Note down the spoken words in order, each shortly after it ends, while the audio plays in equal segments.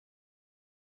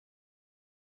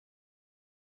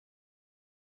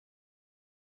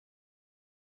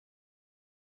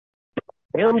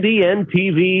MDN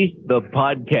TV, the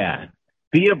podcast.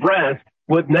 Be abreast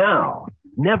with Now.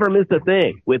 Never miss a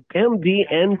thing with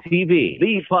MDN TV,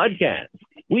 the podcast.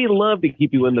 We love to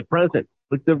keep you in the present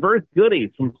with diverse goodies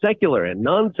from secular and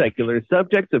non-secular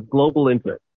subjects of global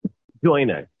interest.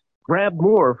 Join us. Grab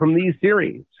more from these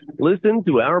series. Listen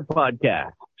to our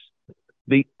podcast.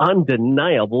 The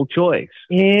undeniable choice.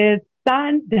 It's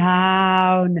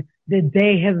sundown. The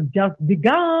day has just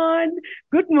begun.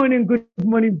 Good morning, good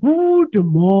morning, good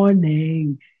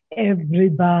morning,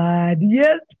 everybody.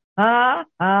 Yes,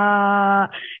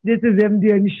 this is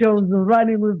MDN Shows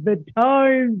Running with the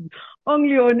Times,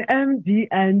 only on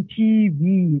MDN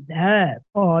TV, the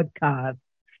podcast.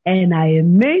 And I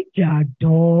am Major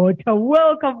Daughter.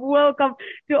 Welcome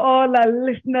to all our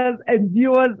listeners and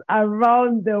viewers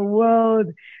around the world.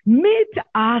 Meet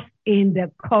us in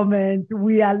the comments.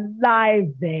 We are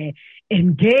live there.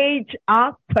 Engage,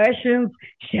 ask questions,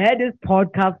 share this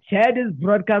podcast, share this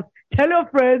broadcast. Tell your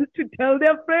friends to tell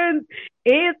their friends.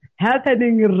 It's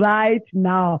happening right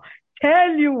now.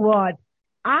 Tell you what,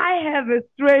 I have a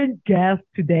strange guest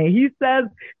today. He says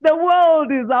the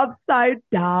world is upside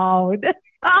down.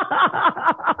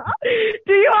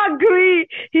 Do you agree?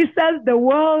 He says the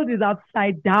world is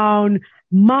upside down.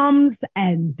 Moms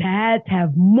and dads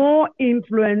have more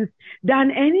influence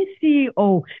than any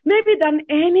CEO, maybe than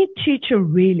any teacher,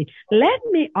 really. Let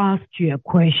me ask you a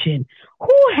question.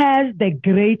 Who has the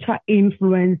greater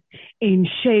influence in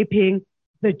shaping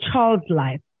the child's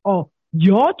life or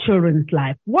your children's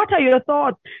life? What are your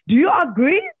thoughts? Do you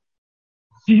agree?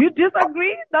 Do you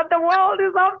disagree that the world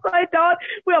is upside down?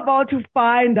 We're about to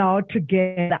find out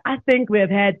together. I think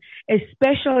we've had a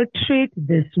special treat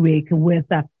this week with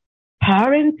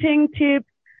parenting tips,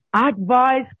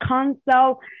 advice,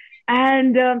 counsel,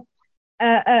 and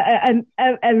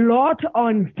a lot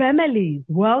on families.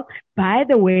 Well, by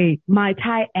the way, might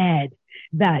I add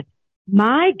that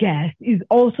my guest is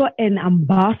also an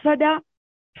ambassador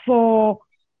for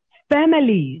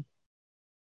families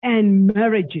and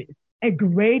marriages. A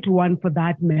great one for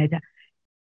that matter.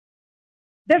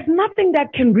 There's nothing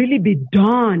that can really be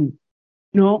done,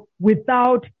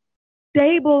 without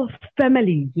stable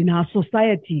families in our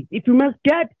society. If we must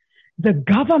get the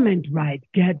government right,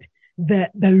 get the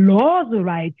laws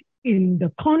right in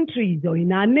the countries or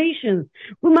in our nations,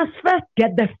 we must first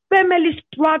get the family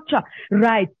structure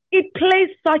right. It plays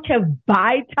such a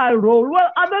vital role. Well,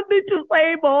 I don't need to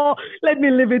say more. Let me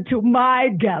leave it to my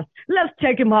guest. Let's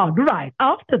check him out right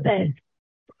after this.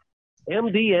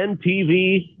 MDN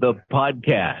TV, the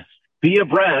podcast. Be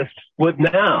abreast with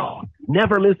Now.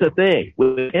 Never miss a thing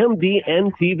with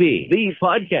MDN TV, the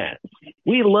podcast.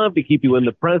 We love to keep you in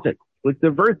the present with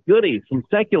diverse goodies from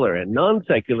secular and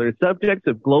non-secular subjects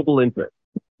of global interest.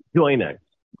 Join us.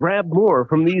 Grab more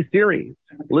from these series.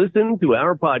 Listen to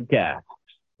our podcast.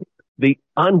 The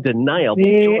undeniable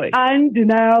choice. The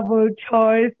undeniable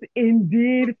choice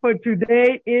indeed for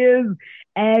today is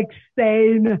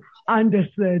Xane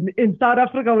Anderson. In South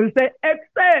Africa, we'll say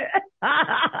Xane.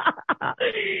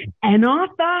 An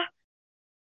author,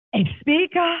 a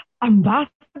speaker,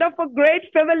 ambassador for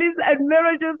great families and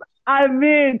marriages. I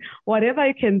mean, whatever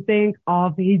you can think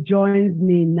of, he joins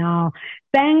me now.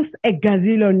 Thanks a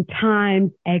gazillion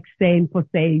times, Xane, for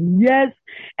saying yes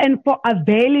and for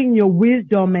availing your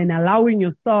wisdom and allowing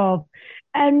yourself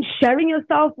and sharing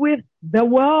yourself with the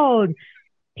world.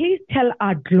 Please tell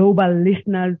our global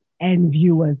listeners and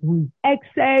viewers who's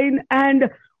Xane and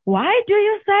why do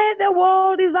you say the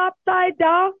world is upside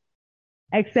down?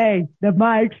 Xane, the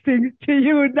mic sings to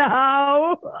you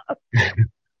now.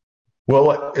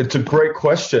 Well, it's a great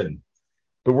question.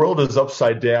 The world is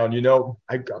upside down.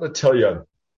 I got to tell you,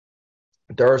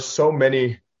 there are so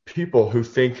many people who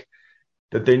think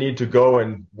that they need to go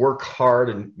and work hard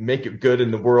and make it good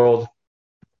in the world.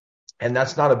 And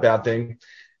that's not a bad thing.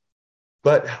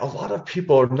 But a lot of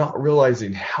people are not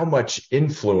realizing how much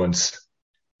influence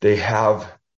they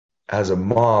have as a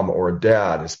mom or a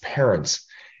dad, as parents.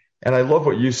 And I love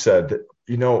what you said, that,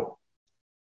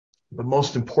 the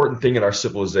most important thing in our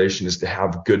civilization is to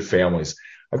have good families.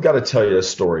 I've got to tell you a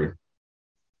story.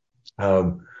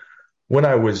 When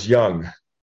I was young,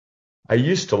 I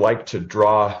used to like to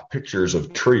draw pictures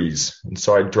of trees. And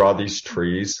so I'd draw these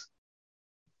trees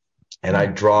and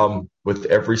I'd draw them with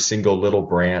every single little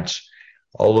branch,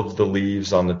 all of the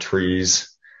leaves on the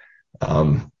trees.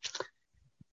 And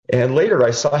later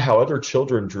I saw how other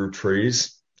children drew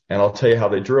trees. And I'll tell you how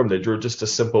they drew them. They drew just a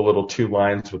simple little 2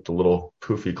 lines with the little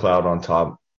poofy cloud on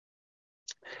top.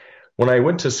 When I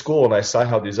went to school and I saw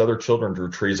how these other children drew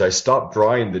trees, I stopped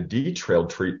drawing the detailed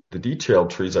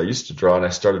trees I used to draw, and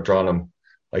I started drawing them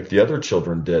like the other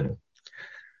children did.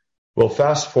 Well,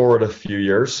 fast forward a few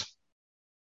years.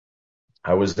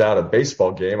 I was at a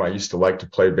baseball game. I used to like to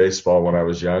play baseball when I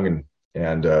was young,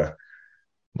 and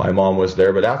my mom was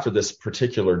there. But after this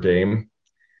particular game,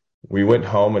 we went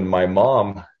home, and my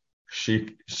mom,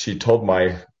 she told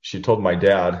my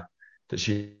dad that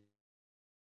she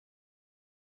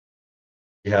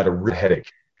had a real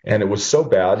headache. And it was so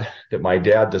bad that my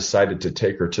dad decided to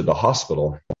take her to the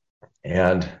hospital.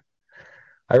 And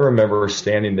I remember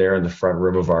standing there in the front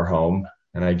room of our home,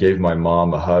 and I gave my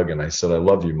mom a hug, and I said, "I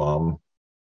love you, Mom."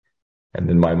 And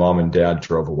then my mom and dad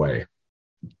drove away.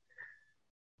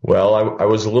 Well, I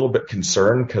was a little bit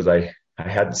concerned because I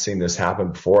hadn't seen this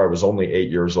happen before. I was only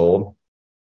 8 years old.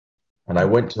 And I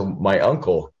went to my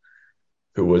uncle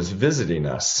who was visiting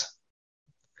us.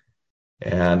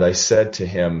 And I said to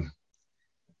him,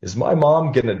 "Is my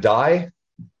mom going to die?"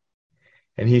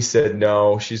 And he said,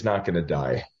 "No, she's not going to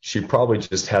die. She probably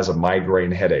just has a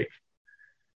migraine headache."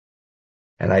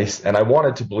 And I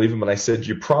wanted to believe him. And I said,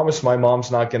 "You promise my mom's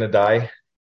not going to die?"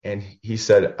 And he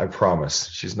said, "I promise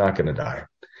she's not going to die."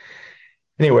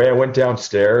 Anyway, I went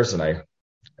downstairs, and I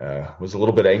was a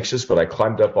little bit anxious, but I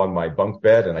climbed up on my bunk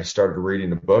bed and I started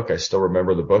reading a book. I still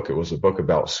remember the book. It was a book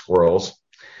about squirrels.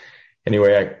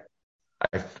 Anyway,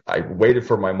 I waited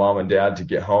for my mom and dad to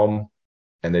get home,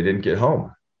 and they didn't get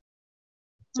home.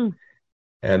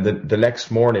 And the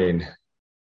next morning,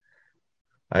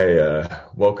 I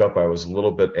woke up. I was a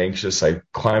little bit anxious. I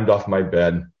climbed off my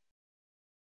bed,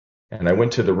 and I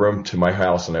went to the room to my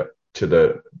house, and to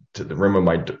the room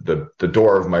of the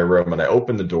door of my room, and I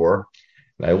opened the door,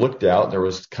 and I looked out. There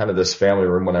was kind of this family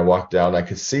room. When I walked out, I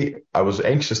could see. I was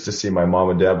anxious to see my mom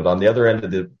and dad, but on the other end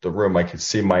of the room, I could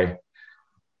see my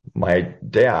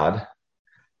dad,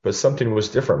 but something was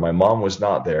different. My mom was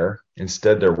not there.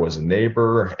 Instead, there was a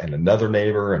neighbor and another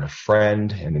neighbor and a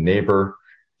friend and a neighbor.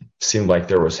 It seemed like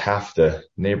there was half the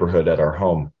neighborhood at our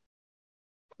home.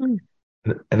 And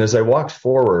as I walked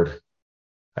forward,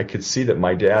 I could see that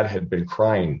my dad had been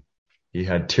crying. He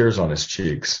had tears on his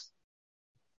cheeks.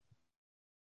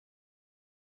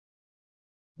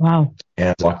 Wow.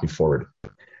 And walking forward.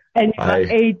 And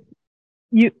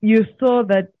you saw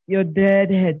that your dad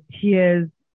had tears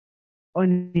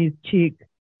on his cheek.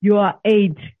 You are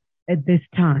 8 at this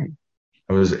time.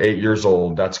 I was 8 years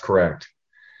old. That's correct.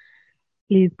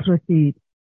 Please proceed.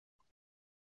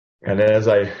 And as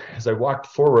I walked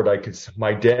forward,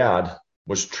 my dad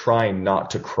was trying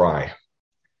not to cry,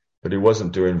 but he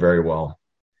wasn't doing very well.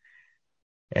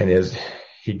 And as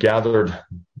he gathered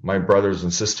my brothers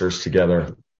and sisters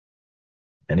together,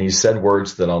 and he said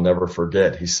words that I'll never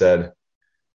forget. He said,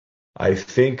 "I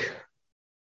think,"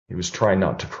 he was trying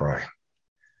not to cry,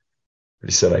 but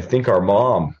he said, "I think our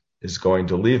mom is going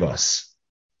to leave us."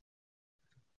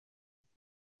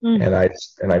 And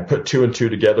I put two and two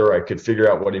together. I could figure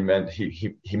out what he meant.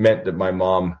 He meant that my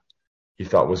mom, he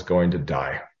thought, was going to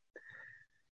die.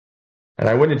 And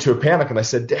I went into a panic, and I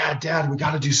said, Dad, we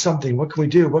got to do something. What can we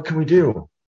do? What can we do?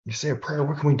 You say a prayer.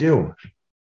 What can we do?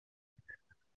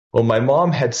 Well, my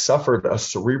mom had suffered a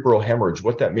cerebral hemorrhage.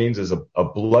 What that means is a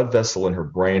blood vessel in her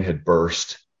brain had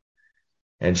burst,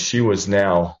 and she was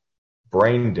now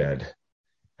brain dead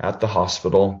at the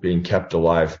hospital, being kept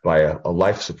alive by a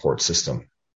life support system.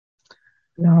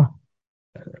 Yeah.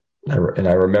 And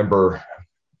I remember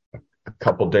a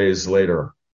couple days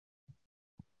later,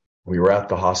 we were at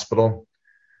the hospital.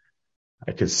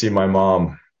 I could see my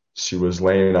mom. She was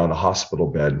laying on a hospital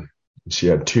bed. She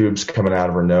had tubes coming out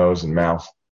of her nose and mouth.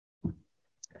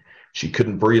 She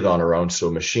couldn't breathe on her own, so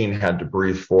a machine had to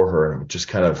breathe for her, and it would just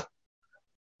kind of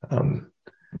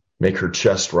make her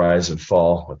chest rise and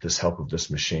fall with this help of this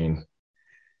machine.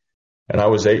 And I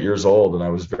was 8 years old, and I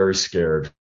was very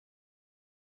scared.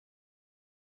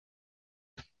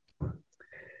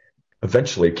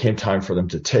 Eventually, it came time for them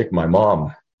to take my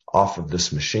mom off of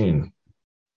this machine.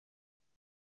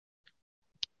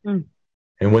 And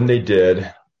when they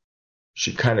did,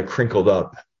 she kind of crinkled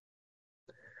up,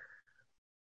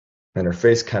 and her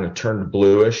face kind of turned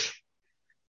bluish.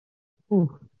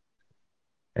 Ooh.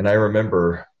 And I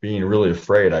remember being really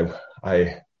afraid.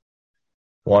 I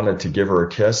wanted to give her a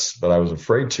kiss, but I was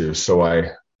afraid to, so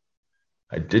I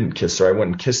didn't kiss her. I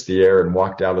went and kissed the air and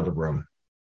walked out of the room,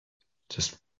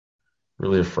 just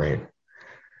really afraid.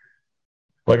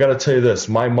 Well, I got to tell you this.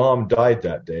 My mom died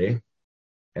that day,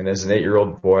 and as an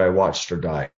 8-year-old boy, I watched her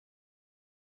die.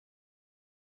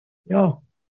 Yeah.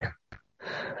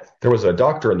 There was a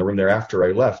doctor in the room there after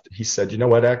I left. He said, "You know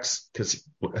what, X?" Because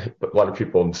a lot of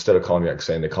people, instead of calling me X,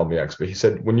 saying they call me X. But he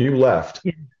said, "When you left,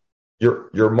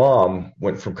 your mom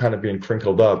went from kind of being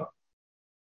crinkled up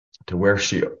to where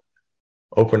she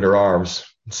opened her arms,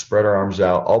 spread her arms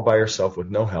out, all by herself with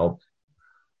no help.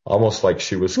 almost like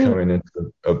she was coming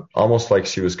into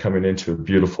a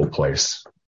beautiful place.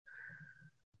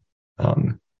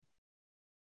 But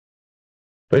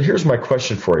here's my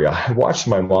question for you. I watched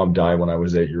my mom die when I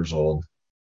was 8 years old.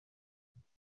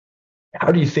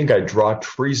 How do you think I draw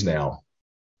trees now?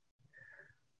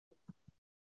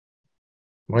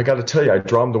 Well, I got to tell you, I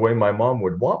draw them the way my mom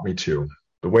would want me to.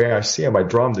 The way I see them, I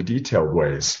draw them the detailed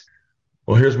ways.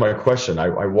 Well, here's my question.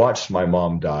 I watched my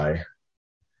mom die.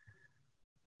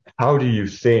 How do you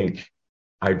think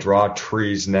I draw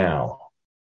trees now?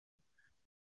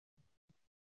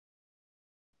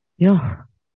 Yeah.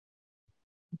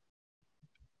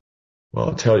 Well,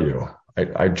 I'll tell you,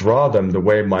 I draw them the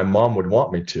way my mom would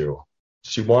want me to.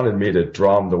 She wanted me to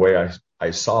draw them the way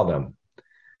I saw them.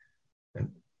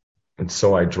 And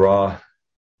so I got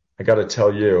to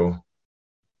tell you,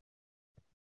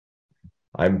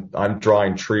 I'm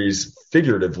drawing trees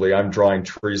figuratively. I'm drawing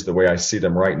trees the way I see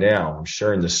them right now. I'm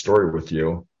sharing this story with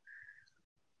you.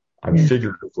 I'm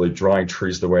figuratively drawing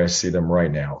trees the way I see them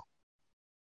right now.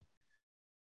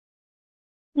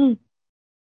 Mm.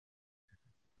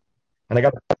 And I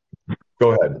got to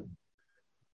go ahead.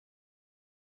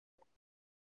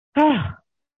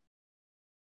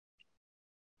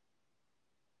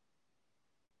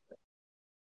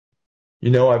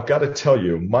 I've got to tell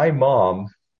you, my mom,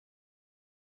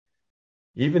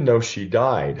 even though she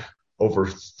died over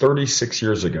 36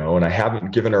 years ago, and I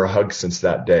haven't given her a hug since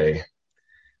that day,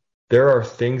 there are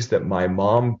things that my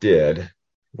mom did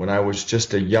when I was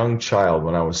just a young child,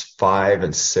 when I was 5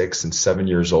 and 6 and 7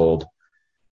 years old,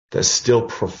 that still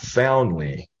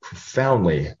profoundly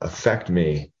affect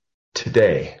me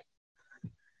today.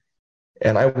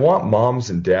 And I want moms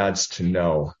and dads to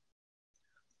know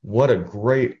what a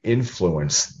great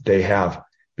influence they have,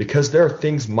 because there are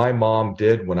things my mom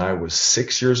did when I was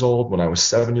 6 years old, when I was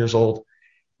 7 years old,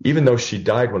 even though she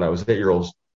died when I was 8 years old,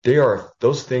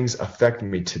 those things affect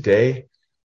me today.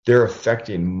 They're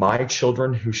affecting my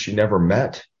children who she never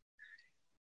met,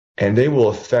 and they will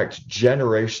affect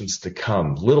generations to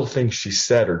come, little things she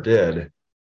said or did.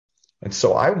 And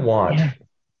so I want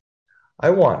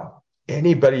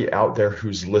anybody out there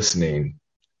who's listening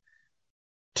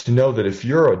to know that if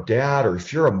you're a dad or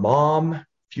if you're a mom,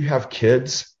 if you have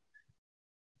kids,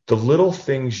 the little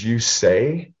things you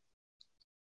say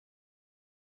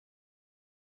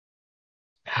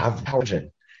have power.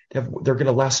 They're going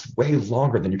to last way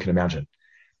longer than you can imagine.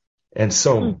 And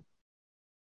so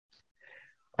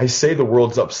I say the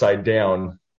world's upside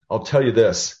down. I'll tell you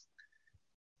this.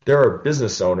 There are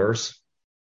business owners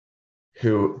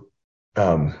who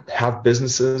have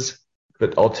businesses,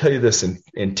 but I'll tell you this,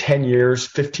 in 10 years,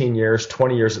 15 years,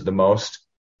 20 years at the most,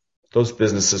 those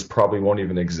businesses probably won't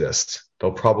even exist.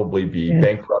 They'll probably be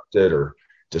bankrupted or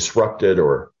disrupted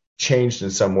or changed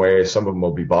in some way. Some of them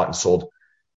will be bought and sold.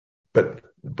 But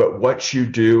what you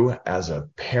do as a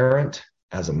parent,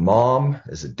 as a mom,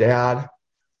 as a dad,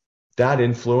 that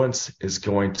influence is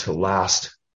going to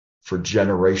last for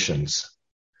generations.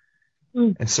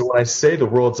 And so when I say the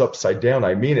world's upside down,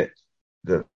 I mean it.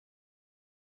 The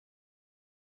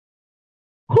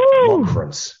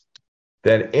difference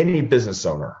than any business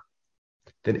owner,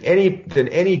 than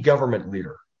any government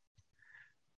leader.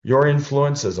 Your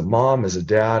influence as a mom, as a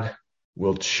dad,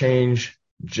 will change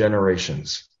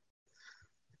generations.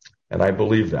 And I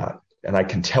believe that. And I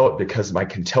can tell it because I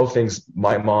can tell things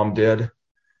my mom did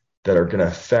that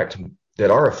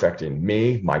are affecting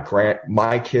me, my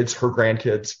kids, her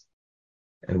grandkids,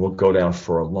 and will go down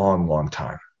for a long, long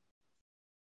time.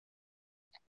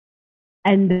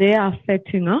 And they are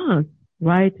affecting us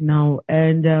right now.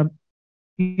 And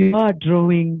you are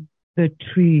drawing the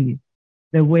trees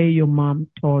the way your mom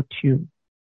taught you.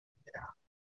 Yeah.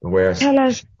 The way Tell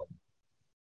us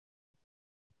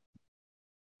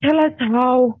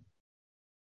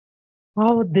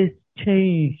how this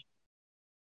changed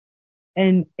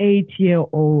an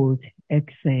 8-year-old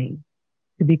Exane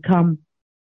to become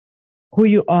who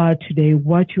you are today,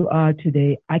 what you are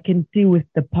today. I can see with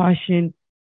the passion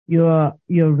you're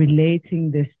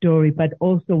relating the story, but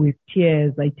also with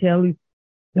tears. I tell you,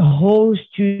 the whole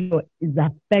studio is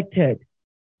affected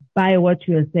by what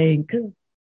you're saying. 'Cause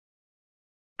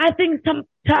I think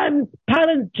sometimes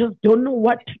parents just don't know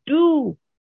what to do.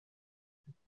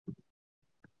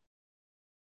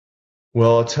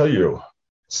 Well, I'll tell you,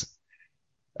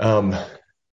 I'm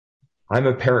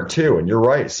a parent too, and you're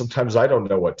right. Sometimes I don't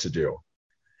know what to do.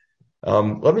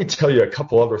 Let me tell you a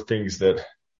couple other things that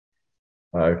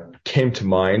came to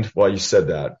mind while you said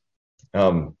that.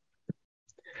 You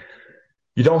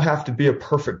don't have to be a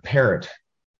perfect parent,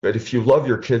 but if you love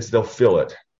your kids, they'll feel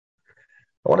it.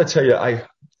 I want to tell you,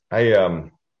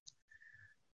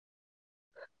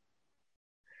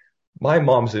 my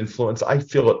mom's influence, I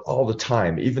feel it all the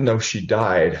time, even though she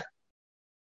died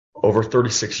over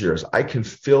 36 years. I can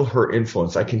feel her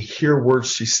influence. I can hear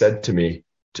words she said to me,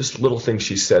 just little things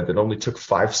she said that only took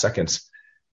 5 seconds,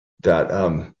 that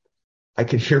I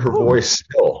can hear her voice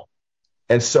still.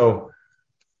 And so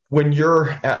when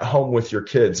you're at home with your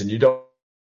kids and you don't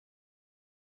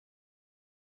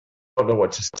know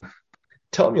what to say,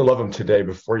 tell them you love them today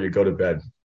before you go to bed.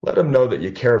 Let them know that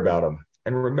you care about them.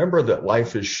 And remember that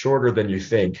life is shorter than you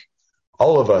think.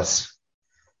 All of us,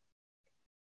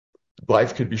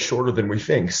 life could be shorter than we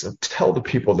think. So tell the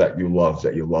people that you love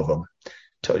them.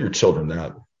 Tell your children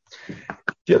that.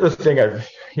 The other thing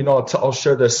I'll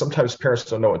share this. Sometimes parents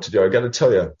don't know what to do. I got to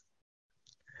tell you,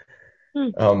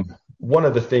 one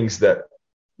of the things that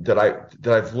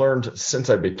I've learned since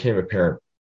I became a parent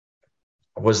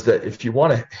was that if you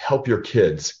want to help your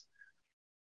kids,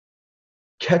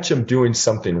 catch them doing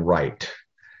something right.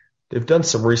 They've done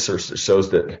some research that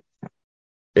shows that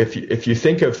if you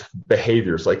think of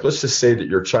behaviors, like let's just say that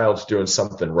your child's doing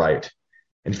something right.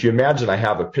 And if you imagine I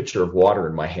have a pitcher of water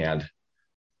in my hand,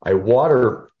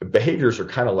 behaviors are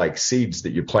kind of like seeds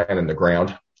that you plant in the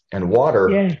ground, and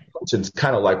water functions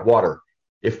kind of like water.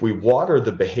 If we water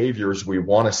the behaviors we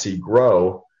want to see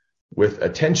grow with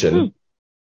attention,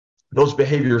 those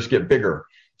behaviors get bigger.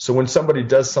 So when somebody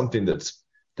does something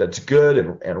that's good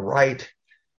and right,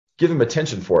 give them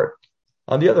attention for it.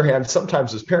 On the other hand,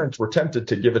 sometimes as parents, we're tempted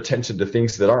to give attention to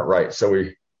things that aren't right. So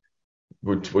we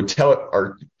would tell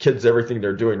our kids everything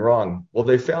they're doing wrong. Well,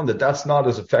 they found that that's not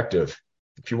as effective.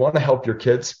 If you want to help your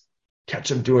kids, catch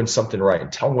them doing something right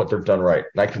and tell them what they've done right.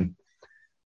 And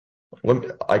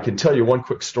I can tell you one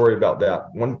quick story about that.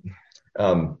 One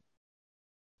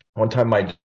time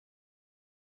my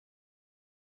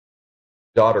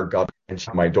daughter got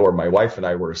into my door. My wife and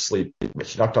I were asleep.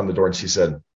 She knocked on the door and she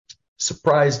said,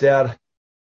 "Surprise, Dad."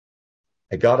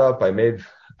 I got up, I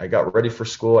got ready for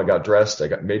school, I got dressed,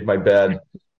 made my bed,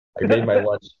 I made my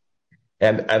lunch.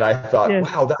 And I thought,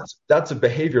 wow, that's a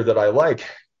behavior that I like.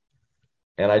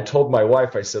 And I told my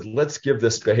wife, I said, let's give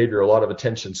this behavior a lot of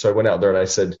attention. So I went out there and I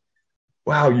said,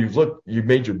 wow, you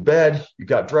made your bed, you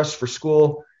got dressed for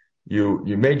school,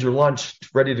 you made your lunch,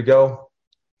 ready to go.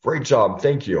 Great job,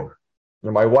 thank you.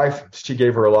 And my wife, she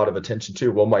gave her a lot of attention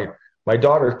too. Well, my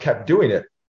daughter kept doing it.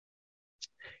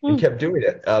 And kept doing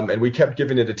it. And we kept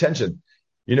giving it attention.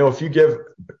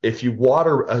 If you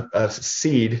water a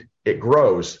seed, it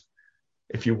grows.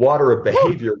 If you water a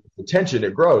behavior with attention,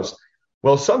 it grows.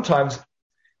 Well, sometimes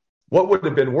what would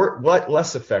have been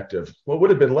less effective? What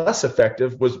would have been less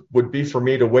effective would be for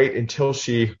me to wait until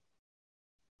she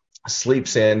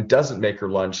sleeps in, doesn't make her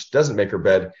lunch, doesn't make her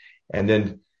bed, and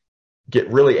then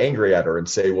get really angry at her and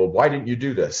say, well, why didn't you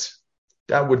do this?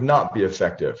 That would not be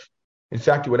effective. In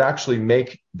fact, it would actually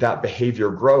make that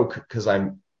behavior grow because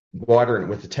I'm watering it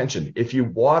with attention. If you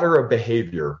water a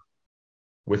behavior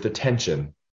with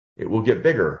attention, it will get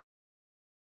bigger.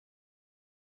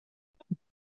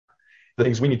 The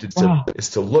things we need to do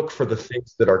is to look for the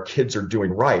things that our kids are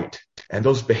doing right, and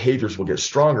those behaviors will get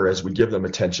stronger as we give them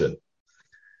attention.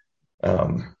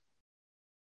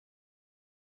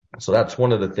 So that's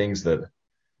one of the things that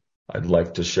I'd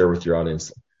like to share with your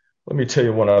audience. Let me tell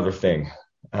you one other thing.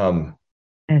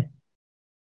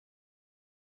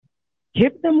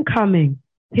 Keep them coming.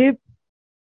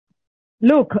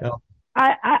 Look,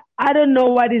 I don't know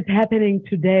what is happening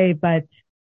today, but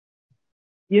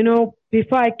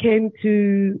before I came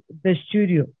to the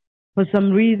studio, for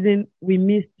some reason we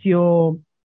missed our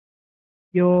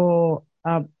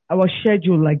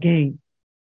schedule again.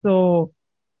 So,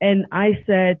 and I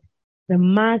said there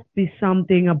must be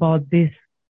something about this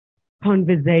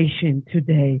conversation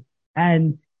today,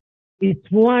 and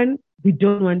it's one we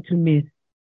don't want to miss.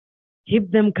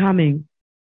 Keep them coming.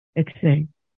 Excellent.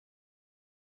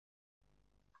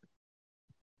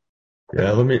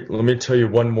 Yeah, let me tell you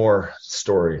one more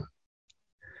story.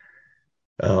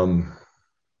 My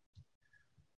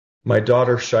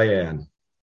daughter Cheyenne,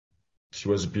 she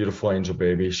was a beautiful angel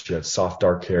baby. She had soft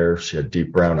dark hair. She had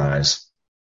deep brown eyes.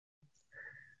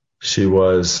 She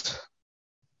was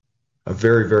a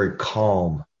very, very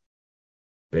calm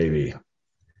baby.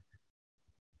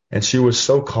 And she was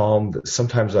so calm that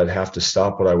sometimes I'd have to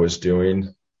stop what I was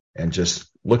doing and just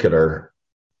look at her,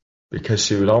 because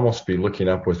she would almost be looking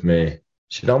up with me.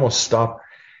 She'd almost stop.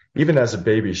 Even as a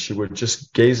baby, she would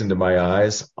just gaze into my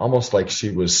eyes, almost like she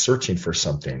was searching for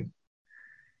something.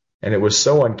 And it was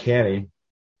so uncanny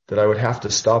that I would have to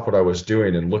stop what I was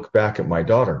doing and look back at my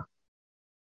daughter.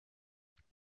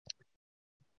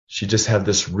 She just had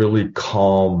this really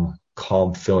calm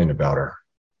feeling about her.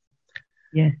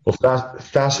 Yeah. Well,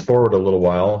 fast forward a little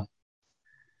while.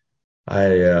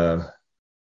 I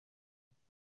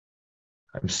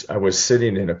was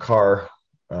sitting in a car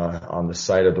on the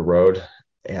side of the road,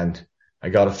 and I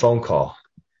got a phone call.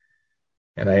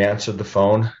 And I answered the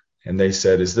phone, and they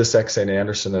said, "Is this Exane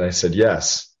Anderson?" And I said,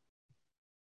 "Yes."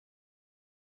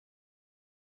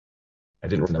 I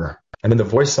didn't remember. And then the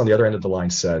voice on the other end of the line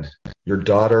said, "Your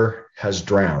daughter has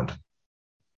drowned.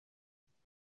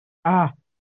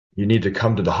 You need to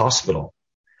come to the hospital."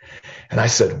 And I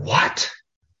said, "What?"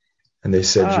 And they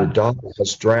said, "Your daughter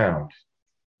has drowned.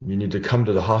 You need to come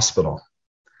to the hospital."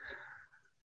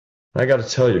 And I got to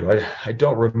tell you, I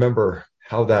don't remember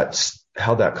how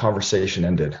that conversation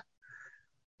ended.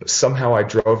 But somehow I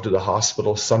drove to the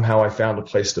hospital. Somehow I found a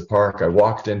place to park. I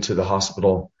walked into the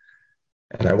hospital,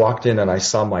 and I walked in and I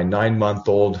saw my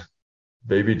 9-month-old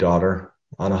baby daughter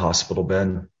on a hospital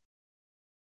bed.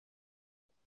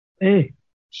 Hey.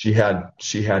 She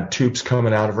had tubes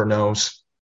coming out of her nose.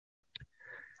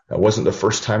 That wasn't the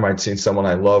first time I'd seen someone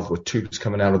I love with tubes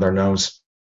coming out of their nose.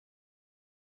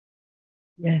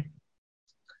 Yeah.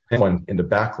 Anyone in the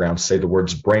background say the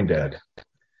words brain dead.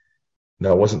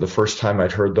 No, it wasn't the first time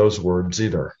I'd heard those words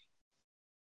either.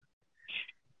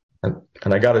 And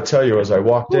I got to tell you, as I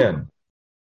walked in,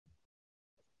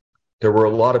 there were a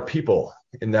lot of people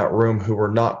in that room who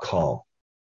were not calm.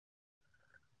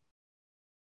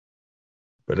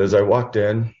 But as I walked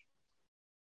in,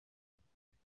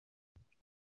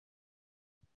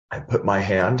 I put my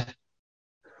hand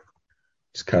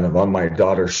just kind of on my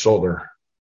daughter's shoulder.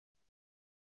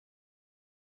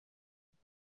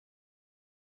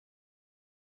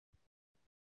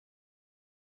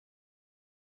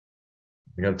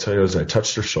 I got to tell you, as I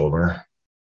touched her shoulder,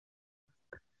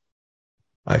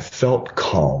 I felt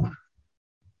calm.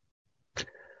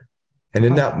 And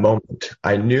in that moment,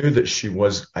 I knew that she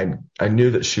was going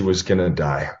to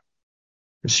die.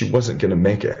 She wasn't going to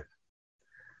make it.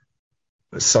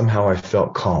 But somehow I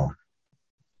felt calm.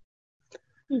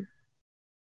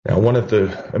 Now, one of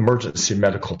the emergency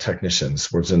medical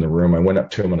technicians was in the room. I went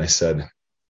up to him and I said,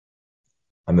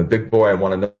 "I'm a big boy. I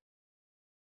want to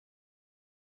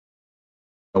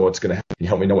know what's going to happen. Can you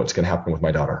help me know what's going to happen with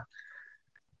my daughter?"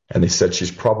 And they said,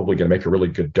 "She's probably going to make a really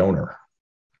good donor."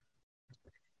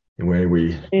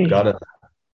 Anyway,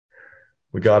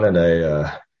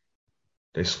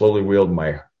 they slowly wheeled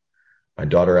my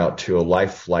daughter out to a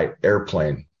life flight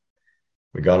airplane.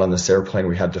 We got on this airplane.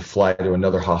 We had to fly to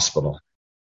another hospital.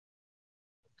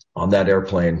 On that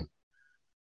airplane,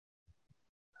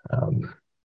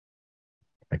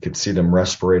 I could see them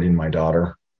respirating my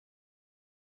daughter.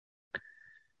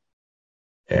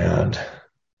 And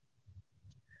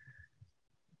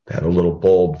they had a little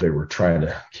bulb. They were trying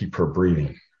to keep her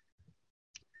breathing.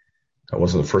 That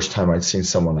wasn't the first time I'd seen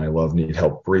someone I love need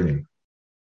help breathing.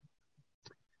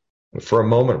 But for a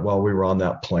moment while we were on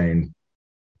that plane,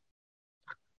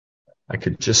 I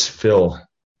could just felt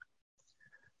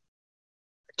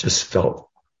this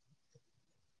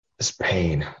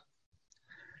pain.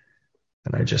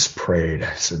 And I just prayed.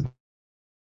 I said,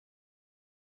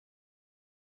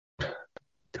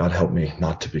 "God, help me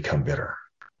not to become bitter."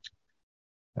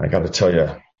 And I got to tell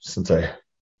you, since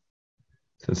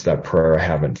that prayer, I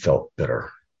haven't felt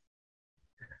bitter.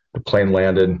 The plane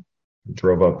landed,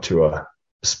 drove up to a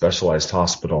specialized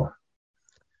hospital.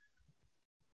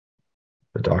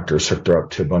 The doctors hooked her up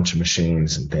to a bunch of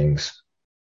machines and things.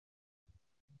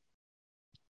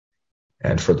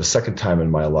 And for the second time in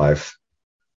my life,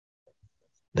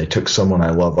 they took someone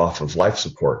I love off of life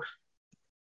support.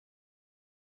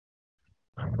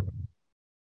 And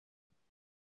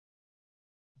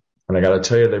I got to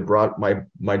tell you, they brought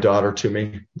my daughter to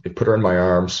me. They put her in my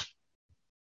arms.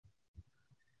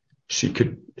 She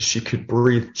could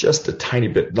breathe just a tiny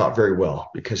bit, not very well,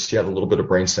 because she had a little bit of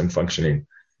brainstem functioning.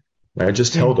 And I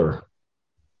just held her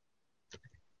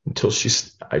until she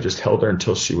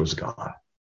was gone.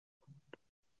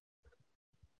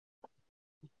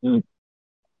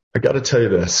 I got to tell you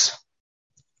this.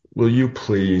 Will you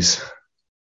please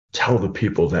tell the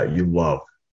people that you love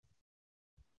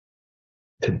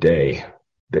today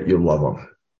that you love them?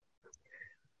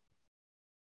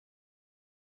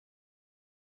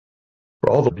 For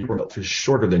all the people, life is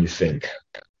shorter than you think.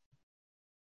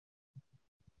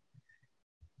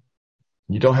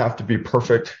 You don't have to be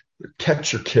perfect.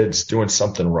 Catch your kids doing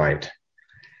something right.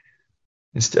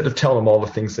 Instead of telling them all the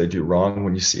things they do wrong,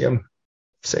 when you see them,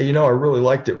 say, "I really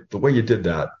liked it, the way you did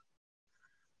that."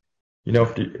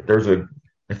 If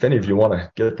any of you want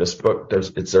to get this book,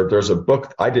 there's a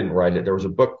book. I didn't write it. There was a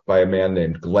book by a man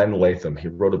named Glenn Latham. He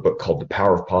wrote a book called The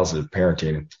Power of Positive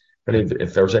Parenting.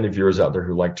 If there's any viewers out there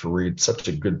who like to read such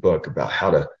a good book about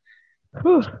how to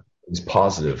be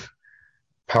positive,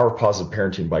 Power of Positive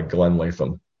Parenting by Glenn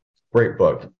Latham. Great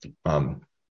book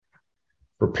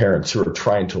for parents who are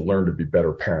trying to learn to be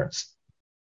better parents.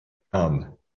 But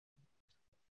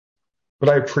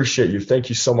I appreciate you. Thank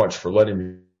you so much for letting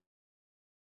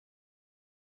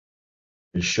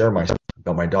me share about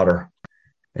my daughter.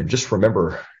 And just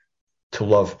remember to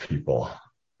love people,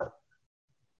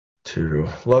 to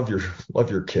love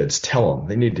your kids. Tell them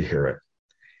they need to hear it,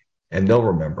 and they'll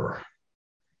remember.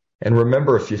 And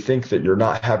remember, if you think that you're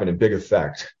not having a big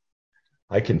effect,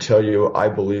 I can tell you, I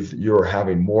believe that you are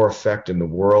having more effect in the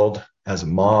world as a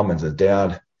mom, as a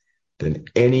dad, than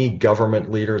any government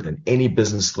leader, than any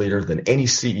business leader, than any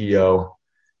CEO.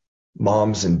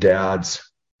 Moms and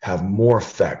dads have more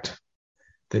effect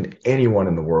than anyone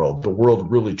in the world. The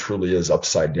world really, truly is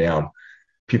upside down.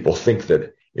 People think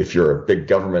that if you're a big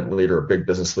government leader, a big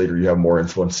business leader, you have more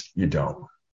influence. You don't.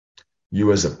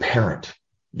 You as a parent,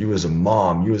 you as a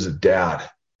mom, you as a dad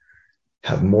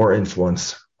have more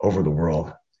influence over the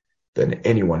world than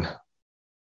anyone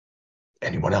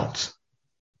else.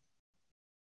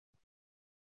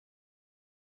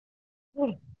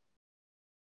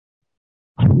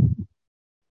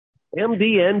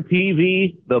 MDN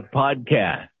TV, the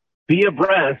podcast. Be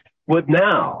abreast with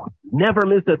Now. Never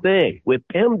miss a thing with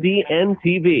MDN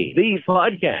TV, the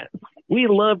podcast. We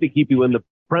love to keep you in the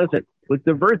present with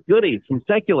diverse goodies from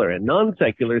secular and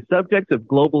non-secular subjects of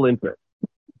global interest.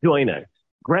 Join us.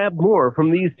 Grab more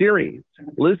from these series.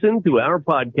 Listen to our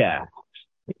podcast,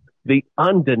 The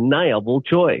Undeniable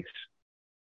Choice.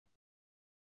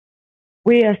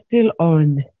 We are still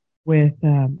on with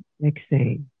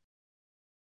Exane.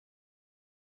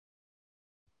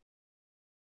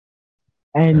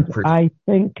 And I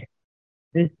think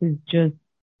this is just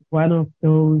one of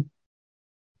those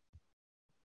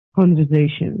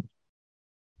conversations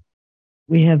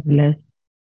we have less.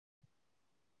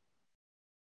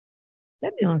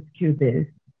 Let me ask you this,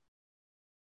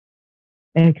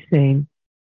 Exane.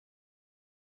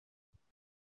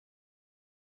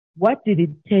 What did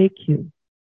it take you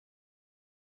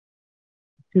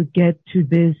to get to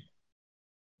this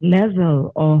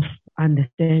level of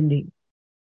understanding?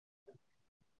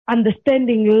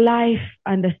 Understanding life,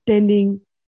 understanding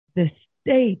the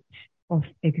state of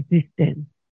existence.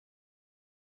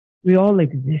 We all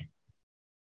exist.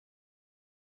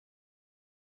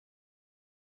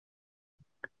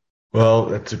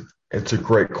 Well, it's a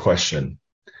great question.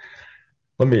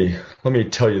 Let me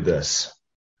tell you this.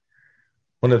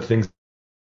 One of the things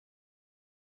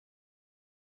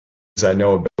I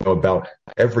know about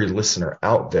every listener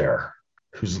out there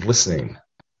who's listening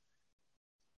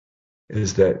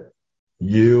is that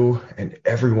you and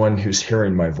everyone who's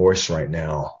hearing my voice right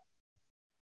now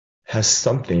has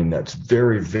something that's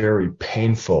very, very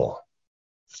painful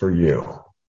for you,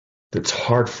 that's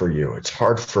hard for you. It's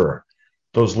hard for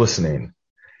those listening.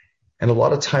 And a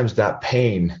lot of times that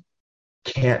pain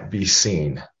can't be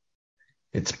seen.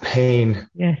 It's pain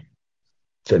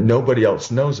that nobody else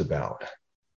knows about.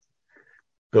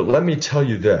 But let me tell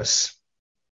you this.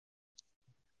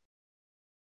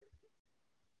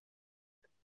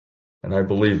 And I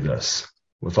believe this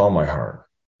with all my heart.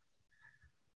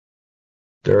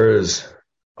 There is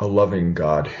a loving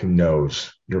God who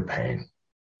knows your pain.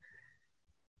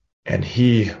 And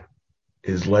he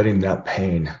is letting that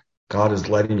pain, God is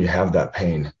letting you have that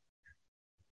pain.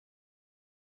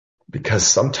 Because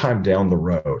sometime down the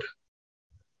road,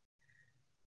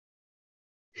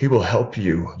 he will help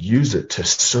you use it to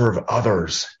serve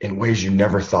others in ways you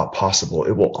never thought possible.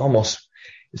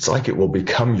 It's like it will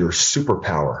become your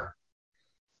superpower.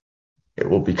 It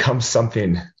will become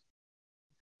something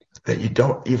that you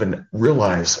don't even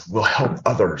realize will help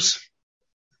others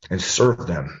and serve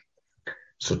them.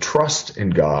 So trust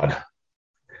in God.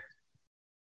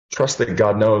 Trust that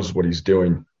God knows what he's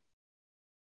doing,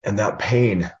 and that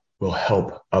pain will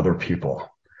help other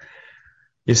people.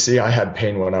 You see, I had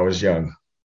pain when I was young.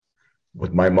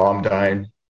 With my mom dying,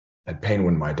 I had pain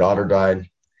when my daughter died.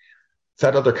 I've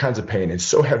had other kinds of pain, and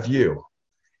so have you,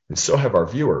 and so have our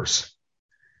viewers.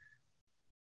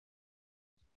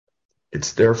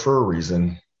 It's there for a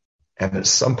reason, and at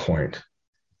some point,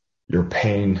 your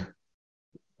pain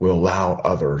will allow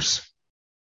others.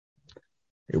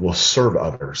 It will serve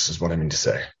others, is what I mean to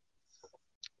say.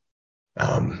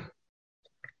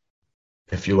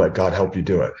 If you let God help you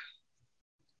do it.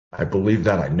 I believe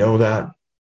that. I know that.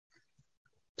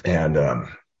 And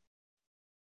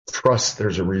trust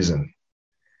there's a reason.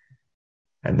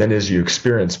 And then as you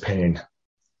experience pain,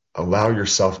 allow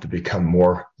yourself to become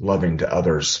more loving to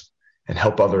others and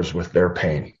help others with their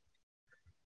pain.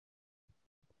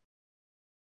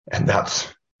 And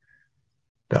that's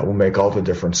that will make all the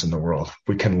difference in the world.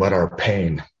 We can let our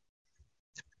pain,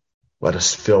 let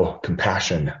us feel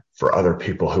compassion for other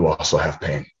people who also have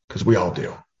pain, because we all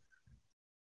do.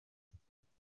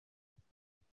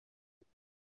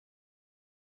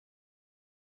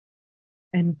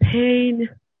 And pain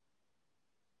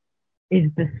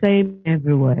is the same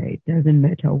everywhere. It doesn't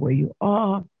matter where you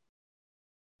are.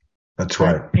 That's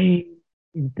right. Pain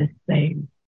is the same.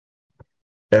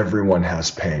 Everyone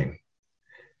has pain.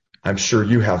 I'm sure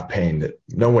you have pain that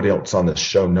no one else on this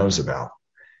show knows about.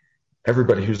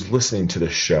 Everybody who's listening to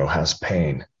this show has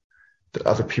pain that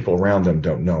other people around them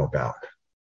don't know about.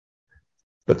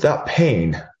 But that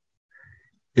pain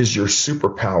is your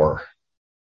superpower.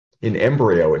 In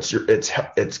embryo,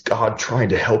 it's God trying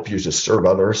to help you to serve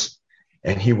others,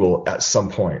 and he will at some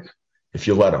point, if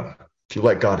you let him, if you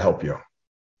let God help you.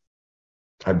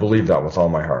 I believe that with all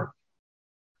my heart.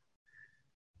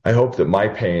 I hope that my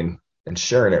pain and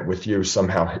sharing it with you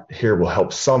somehow here will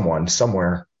help someone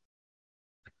somewhere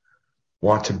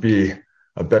want to be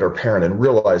a better parent and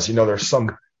realize, there's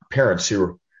some parents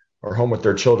who are home with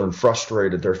their children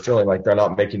frustrated. They're feeling like they're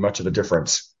not making much of a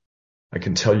difference. I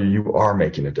can tell you, you are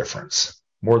making a difference,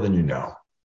 more than you know.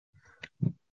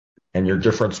 And your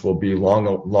difference will be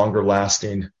longer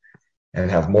lasting and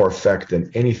have more effect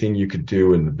than anything you could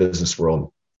do in the business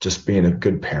world, just being a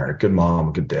good parent, a good mom,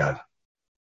 a good dad.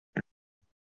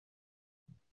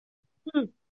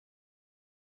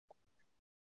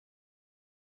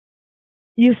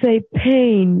 You say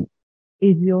pain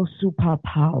is your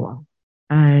superpower.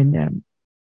 And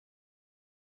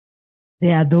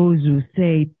there are those who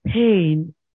say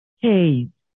pain pays.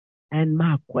 And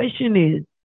my question is,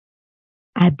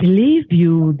 I believe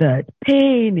you that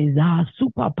pain is our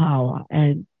superpower.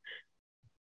 And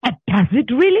does it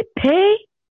really pay?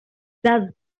 Does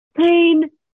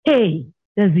pain pay?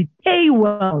 Does it pay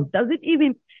well? Does it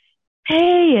even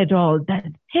pay at all?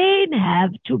 Does pain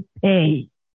have to pay?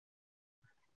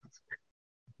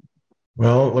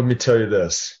 Well, let me tell you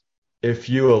this. If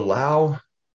you allow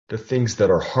the things that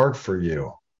are hard for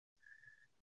you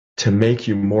to make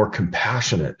you more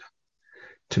compassionate,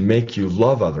 to make you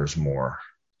love others more,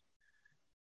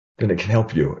 then it can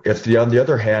help you. On the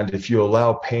other hand, if you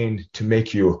allow pain to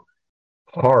make you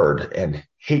hard and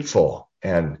hateful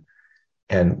and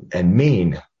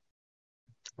mean,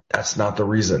 that's not the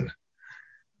reason.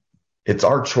 It's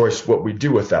our choice what we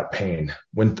do with that pain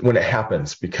when it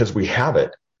happens, because we have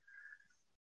it.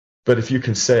 But if you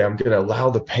can say, I'm going to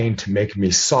allow the pain to make me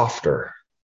softer,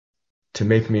 to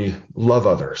make me love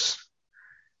others,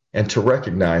 and to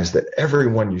recognize that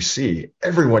everyone you see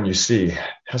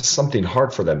has something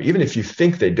hard for them, even if you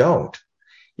think they don't.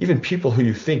 Even people who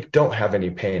you think don't have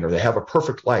any pain or they have a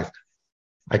perfect life,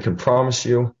 I can promise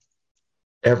you,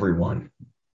 everyone,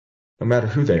 no matter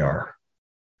who they are,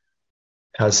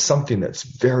 has something that's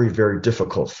very, very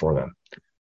difficult for them.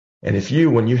 And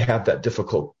when you have that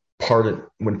difficult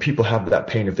part, when people have that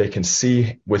pain, if they can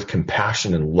see with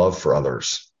compassion and love for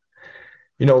others,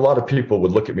 a lot of people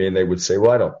would look at me and they would say,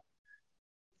 well,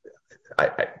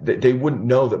 they wouldn't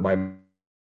know that my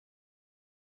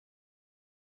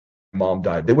mom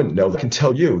died. They wouldn't know that. I can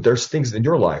tell you, there's things in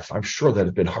your life, I'm sure, that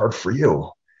have been hard for you.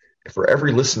 For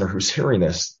every listener who's hearing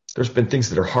this, there's been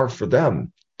things that are hard for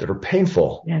them, that are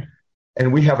painful. Yes.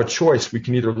 And we have a choice. We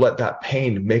can either let that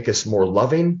pain make us more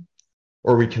loving,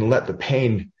 or we can let the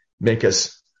pain make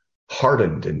us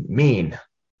hardened and mean.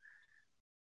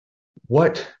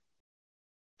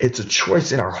 It's a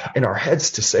choice in our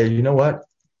heads to say, you know what?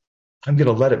 I'm going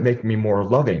to let it make me more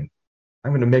loving.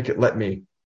 I'm going to make it let me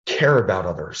care about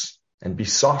others and be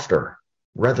softer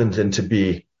rather than to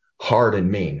be hard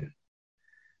and mean.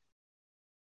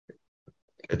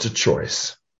 It's a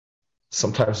choice.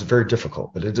 Sometimes it's very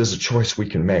difficult, but it is a choice we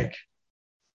can make.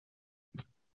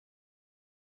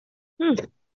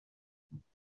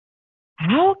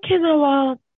 How can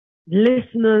our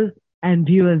listeners and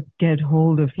viewers get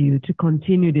hold of you to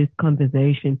continue this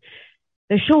conversation?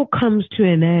 The show comes to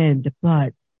an end,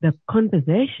 but the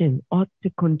conversation ought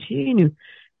to continue.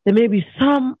 There may be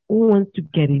some who want to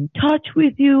get in touch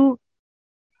with you,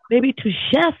 maybe to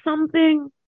share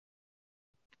something.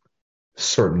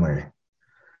 Certainly.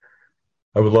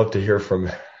 I would love to hear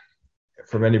from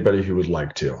anybody who would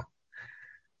like to.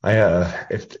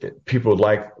 If people would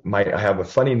like, I have a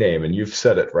funny name, and you've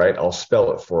said it, right? I'll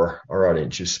spell it for our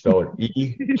audience. You spell it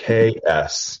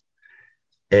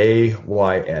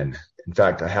EKSAYN. In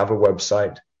fact, I have a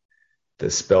website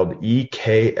that's spelled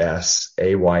EKSAYN.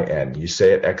 You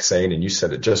say it Xane, and you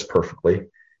said it just perfectly,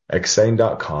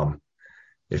 xane.com.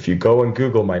 If you go and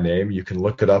Google my name, you can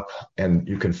look it up, and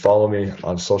you can follow me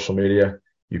on social media.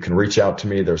 You can reach out to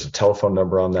me. There's a telephone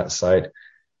number on that site.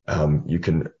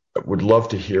 Would love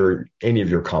to hear any of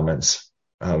your comments,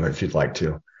 if you'd like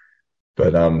to.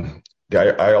 But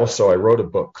I wrote a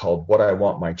book called What I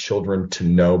Want My Children to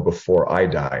Know Before I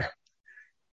Die.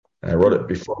 And I wrote it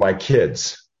before my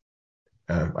kids.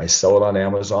 I sell it on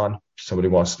Amazon. If somebody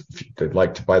if they'd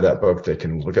like to buy that book, they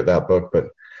can look at that book. But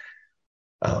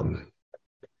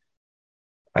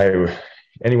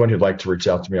anyone who'd like to reach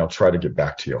out to me, I'll try to get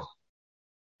back to you.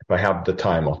 If I have the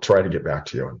time, I'll try to get back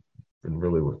to you, and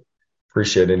really would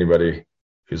appreciate anybody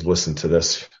who's listened to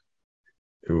this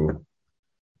who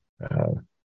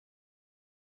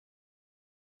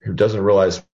doesn't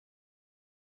realize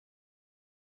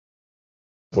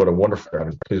what a wonderful God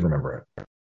is. Please remember it.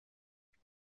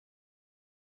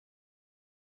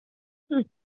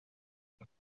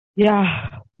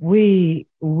 Yeah, we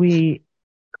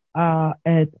are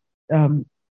at the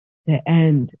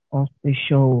end of the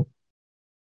show,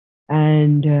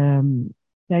 and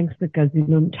thanks to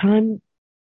KwaZulu Times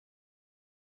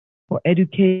for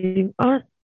educating us.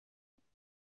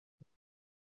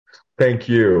 Thank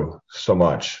you so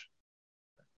much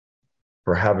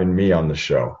for having me on the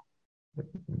show.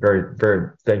 Very,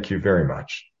 very, thank you very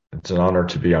much. It's an honor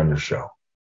to be on your show.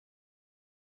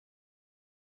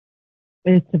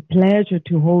 It's a pleasure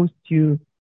to host you.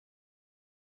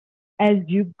 As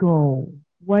you go,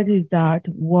 what is that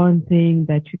one thing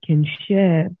that you can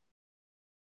share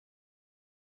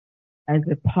as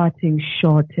a parting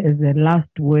shot, as a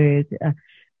last word? It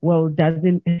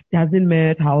doesn't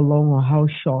matter how long or how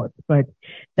short, but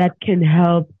that can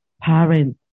help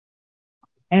parents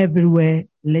everywhere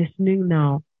listening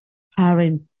now,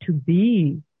 parents to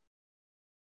be,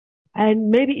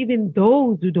 and maybe even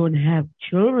those who don't have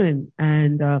children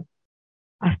and are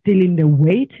still in the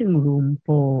waiting room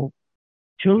for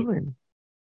children.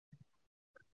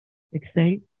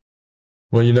 Explain.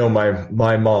 Well,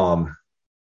 my mom,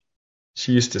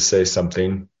 she used to say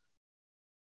something,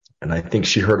 and I think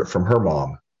she heard it from her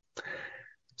mom.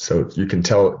 So you can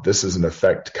tell this is an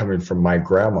effect coming from my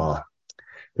grandma.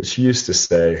 But she used to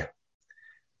say,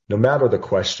 no matter the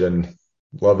question,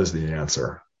 love is the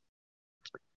answer.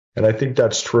 And I think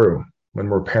that's true. When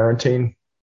we're parenting,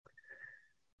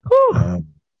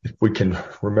 if we can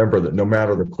remember that no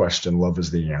matter the question, love is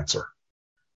the answer.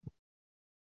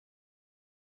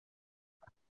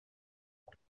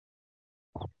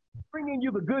 Bringing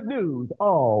you the good news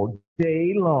all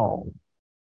day long.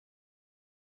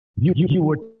 You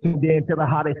were tuned in to the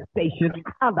hottest station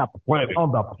on the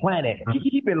planet.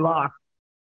 Keep it locked.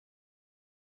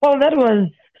 Well, that was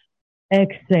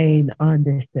Xane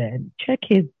Anderson. Check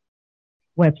his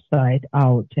website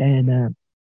out and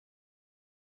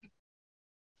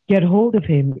get hold of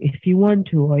him if you want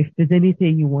to, or if there's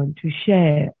anything you want to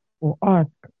share or ask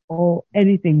or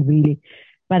anything really.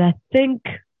 But I think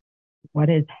what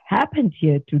has happened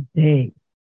here today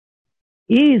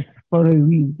is for a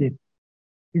reason.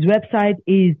 His website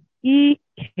is eksayn.com.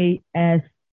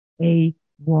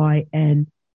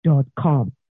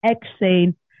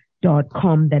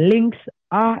 Xane.com. The links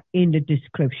are in the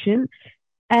description.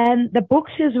 And the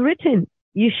books he's written,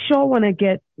 you sure want to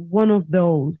get one of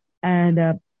those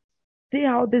and see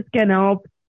how this can help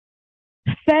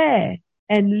fare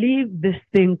and live this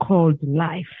thing called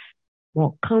life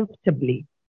more comfortably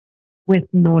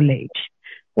with knowledge.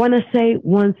 Want to say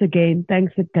once again,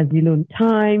 thanks to KwaZulu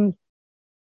Times,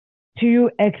 to you,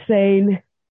 Xane,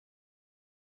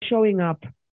 showing up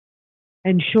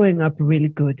really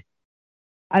good.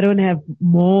 I don't have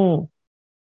more.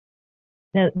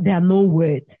 There are no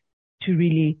words to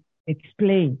really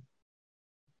explain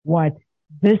what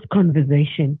this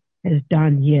conversation has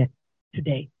done here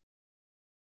today.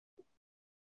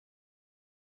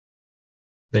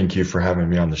 Thank you for having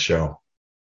me on the show.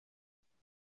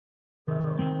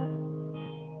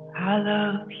 I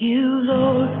love you,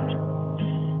 Lord.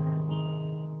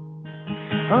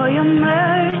 Oh, your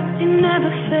mercy never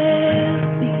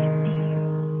fails me.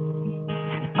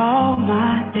 And all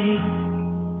my days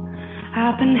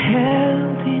I've been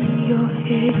held in your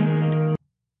hand.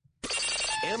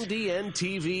 MDN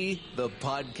TV, the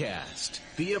podcast.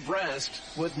 Be abreast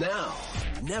with now.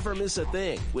 Never miss a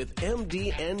thing with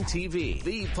MDN TV,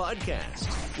 the podcast.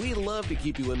 We love to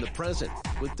keep you in the present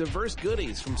with diverse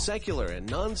goodies from secular and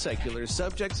non-secular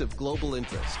subjects of global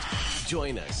interest.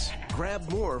 Join us.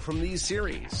 Grab more from these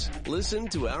series. Listen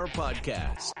to our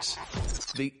podcasts.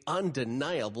 The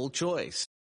undeniable choice.